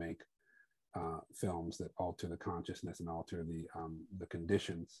really want to make films that alter the consciousness and alter the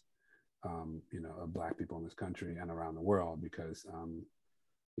conditions, of Black people in this country and around the world, because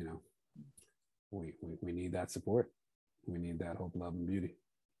we need that support. We need that hope, love, and beauty.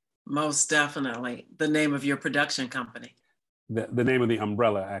 Most definitely. The name of your production company? The name of the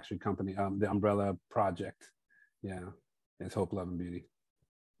umbrella company, the umbrella project, is Hope, Love, and Beauty.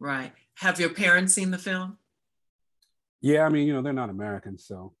 Right. Have your parents seen the film? Yeah, I mean, they're not Americans,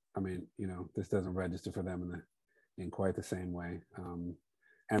 so I mean, this doesn't register for them in quite the same way.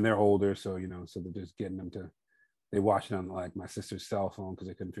 And they're older, so so they're just getting them to. They watch it on like my sister's cell phone because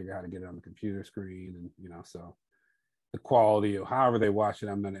they couldn't figure out how to get it on the computer screen, and so the quality of however they watch it,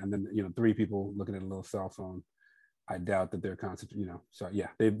 and then 3 people looking at a little cell phone, I doubt that they're concentrating. So yeah,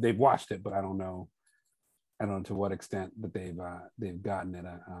 they've watched it, but I don't know to what extent that they've gotten it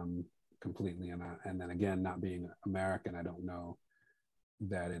completely. And then again, not being American, I don't know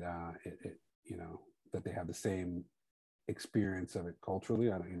that it that they have the same experience of it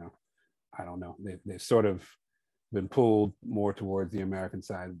culturally. I don't know. They've sort of been pulled more towards the American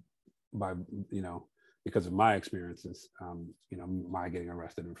side by because of my experiences, my getting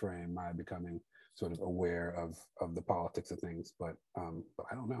arrested and framed, my becoming sort of aware of the politics of things. But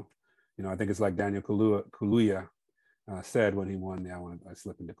I don't know. I think it's like Daniel Kaluuya said when he won. I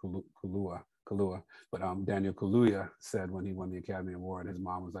slip into Kaluuya, but Daniel Kaluuya said when he won the Academy Award, his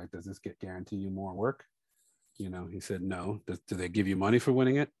mom was like, "Does this guarantee you more work?" He said, "No." Do they give you money for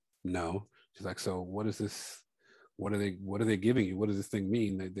winning it? No. She's like, "So what is this? What are they giving you? What does this thing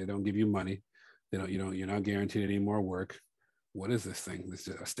mean? They don't give you money. You're not guaranteed any more work. What is this thing? This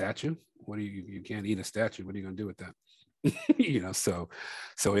is a statue? What do you can't eat a statue. What are you going to do with that?"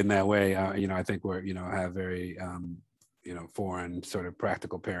 So in that way, I think we're, have very, foreign sort of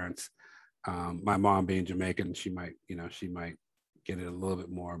practical parents. My mom being Jamaican, she might get it a little bit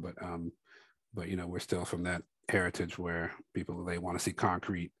more, but we're still from that heritage where people, they want to see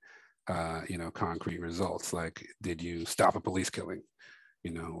concrete results. Like, did you stop a police killing?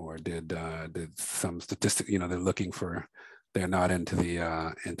 Or did some statistic, they're looking for, they're not into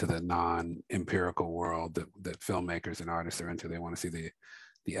the non-empirical world that filmmakers and artists are into. They want to see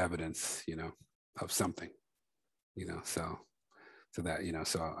the evidence, of something. So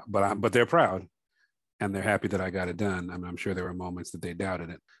that, but they're proud and they're happy that I got it done. I mean, I'm sure there were moments that they doubted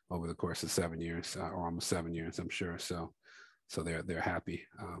it over the course of 7 years, or almost 7 years, I'm sure. So they're happy,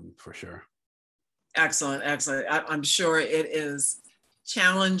 for sure. Excellent. I'm sure it is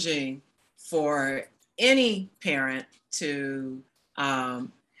challenging for any parent to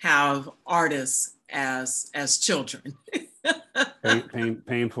have artists as children.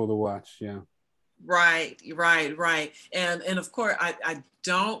 Painful to watch. Yeah. Right. And of course, I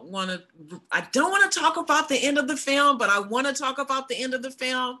don't want to talk about the end of the film, but I want to talk about the end of the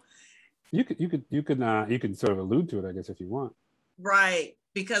film. You can sort of allude to it, I guess, if you want. Right.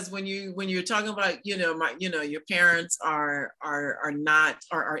 Because when you're talking about, your parents are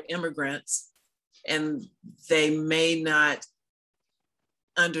immigrants, and they may not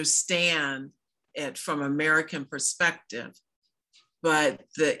understand it from American perspective, but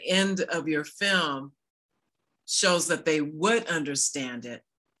the end of your film shows that they would understand it.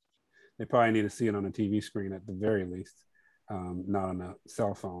 They probably need to see it on a TV screen at the very least, not on a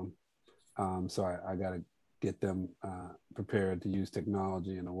cell phone. So I got to get them prepared to use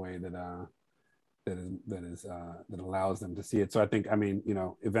technology in a way that allows them to see it. So I think,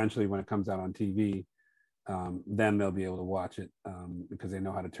 eventually when it comes out on TV, then they'll be able to watch it, because they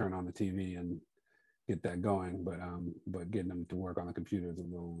know how to turn on the TV and get that going. But getting them to work on the computer is a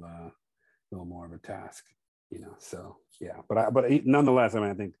little more of a task, So yeah, but nonetheless,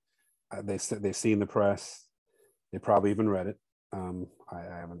 I think they've seen the press. They probably even read it. I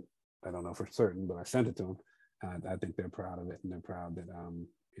don't know for certain, but I sent it to them. I think they're proud of it, and they're proud that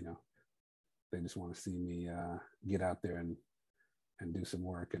they just want to see me get out there and do some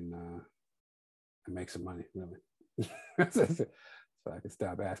work and make some money, really. So I can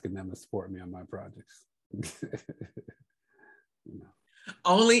stop asking them to support me on my projects.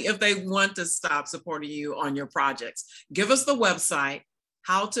 Only if they want to stop supporting you on your projects. Give us the website.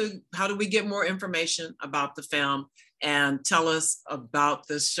 How do we get more information about the film, and tell us about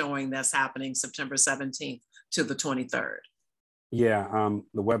this showing that's happening September 17th to the 23rd. Yeah,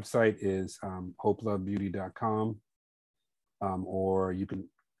 the website is hopelovebeauty.com, or you can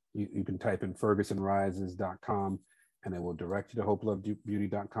type in fergusonrises.com, and it will direct you to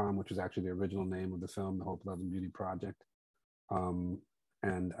hopelovebeauty.com, which is actually the original name of the film, the Hope, Love, and Beauty Project.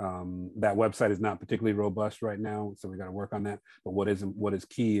 That website is not particularly robust right now, so we got to work on that. But what is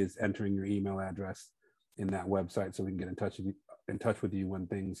key is entering your email address in that website, so we can get in touch with you when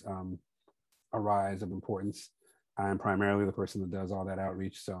things arise of importance. I'm primarily the person that does all that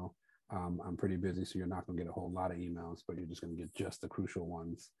outreach, so I'm pretty busy. So you're not going to get a whole lot of emails, but you're just going to get just the crucial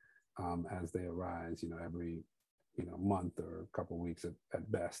ones as they arise. Every month or a couple of weeks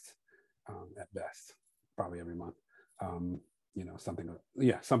at best. Probably every month.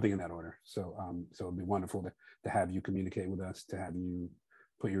 Something in that order. So it'd be wonderful to have you communicate with us, to have you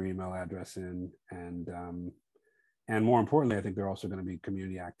put your email address in, and more importantly, I think there are also going to be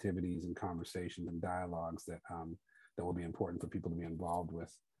community activities and conversations and dialogues that will be important for people to be involved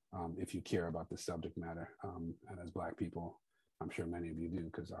with, if you care about this subject matter. And as Black people, I'm sure many of you do,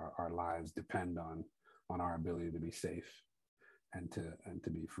 because our lives depend on our ability to be safe and to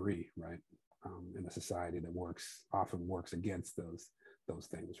be free, right? In a society that often works against those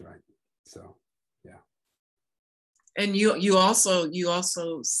things, right? So, yeah. And you also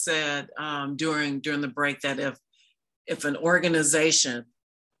said during the break that if an organization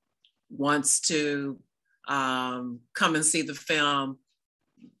wants to come and see the film,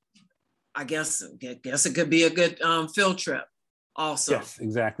 I guess it could be a good field trip also. Yes,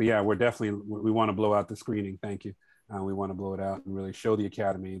 exactly. Yeah, we want to blow out the screening. Thank you. We want to blow it out and really show the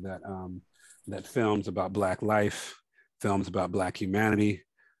Academy that films about Black life, films about Black humanity,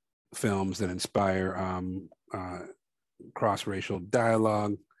 films that inspire cross-racial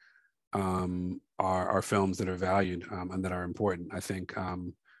dialogue, are films that are valued and that are important. I think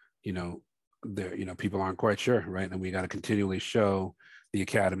people aren't quite sure, right? And we got to continually show the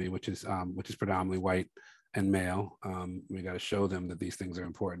Academy, which is predominantly white and male. We got to show them that these things are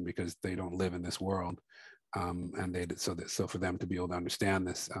important because they don't live in this world, so for them to be able to understand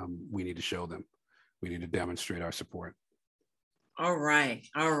this, we need to show them. We need to demonstrate our support. All right.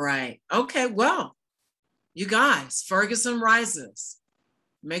 Okay, well, you guys, Ferguson Rises.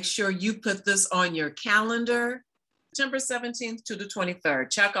 Make sure you put this on your calendar, September 17th to the 23rd.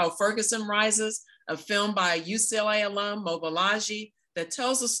 Check out Ferguson Rises, a film by UCLA alum Mo Balaji that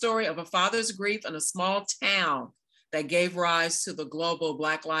tells the story of a father's grief in a small town that gave rise to the global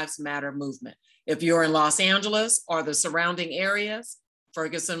Black Lives Matter movement. If you're in Los Angeles or the surrounding areas,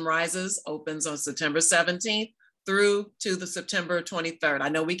 Ferguson Rises opens on September 17th through to the September 23rd. I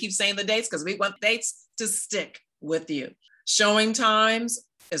know we keep saying the dates because we want dates to stick. with you. Showing times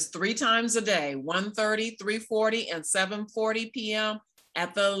is 3 times a day, 1:30, 3:40, and 7:40 p.m.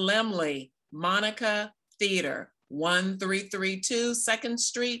 at the Laemmle Monica Theater, 1332 2nd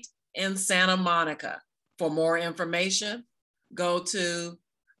Street in Santa Monica. For more information, go to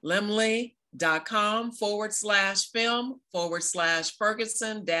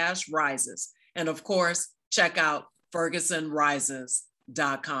laemmle.com/film/Ferguson-Rises. And of course, check out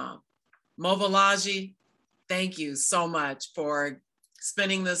FergusonRises.com. Mobolaji, thank you so much for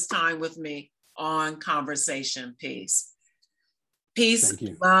spending this time with me on Conversation Piece. Peace,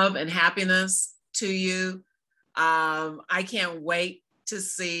 love, and happiness to you. I can't wait to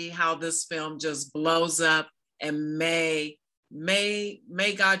see how this film just blows up, and may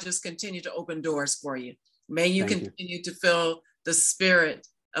God just continue to open doors for you. May you continue to feel the Spirit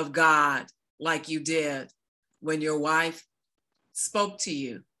of God like you did when your wife spoke to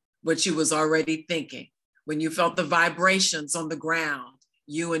you, what she was already thinking, when you felt the vibrations on the ground,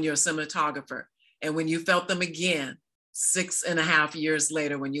 you and your cinematographer, and when you felt them again 6.5 years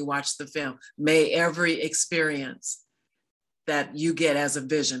later when you watched the film. May every experience that you get as a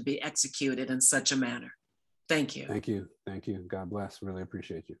vision be executed in such a manner. Thank you. Thank you. Thank you. God bless. Really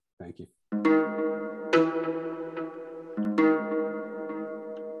appreciate you. Thank you.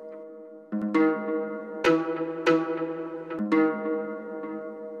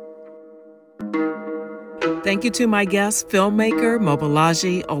 Thank you to my guest, filmmaker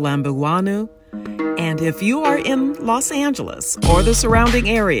Mobolaji Olambuwanu. And if you are in Los Angeles or the surrounding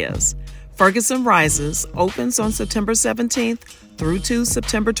areas, Ferguson Rises opens on September 17th through to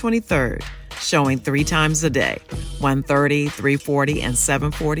September 23rd, showing 3 times a day, 1:30, 3:40, and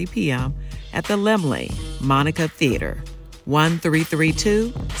 7:40 p.m. at the Laemmle Monica Theater, 1332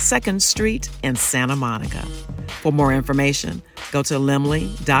 2nd Street in Santa Monica. For more information, go to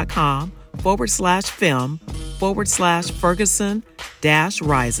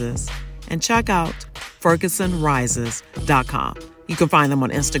laemmle.com/film/Ferguson-Rises and check out FergusonRises.com. You can find them on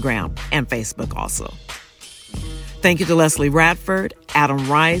Instagram and Facebook also. Thank you to Leslie Radford, Adam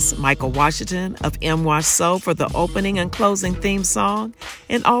Rice, Michael Washington of M. Wash Soul for the opening and closing theme song,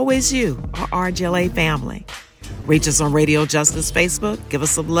 and always you, our RJLA family. Reach us on Radio Justice Facebook. Give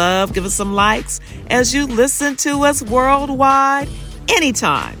us some love, give us some likes as you listen to us worldwide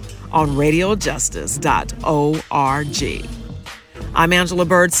anytime on radiojustice.org. I'm Angela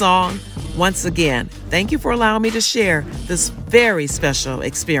Birdsong. Once again, thank you for allowing me to share this very special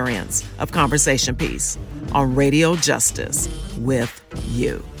experience of Conversation Piece on Radio Justice with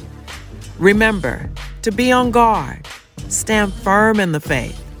you. Remember to be on guard, stand firm in the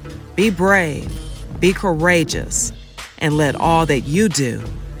faith, be brave, be courageous, and let all that you do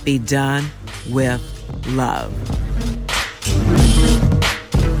be done with love.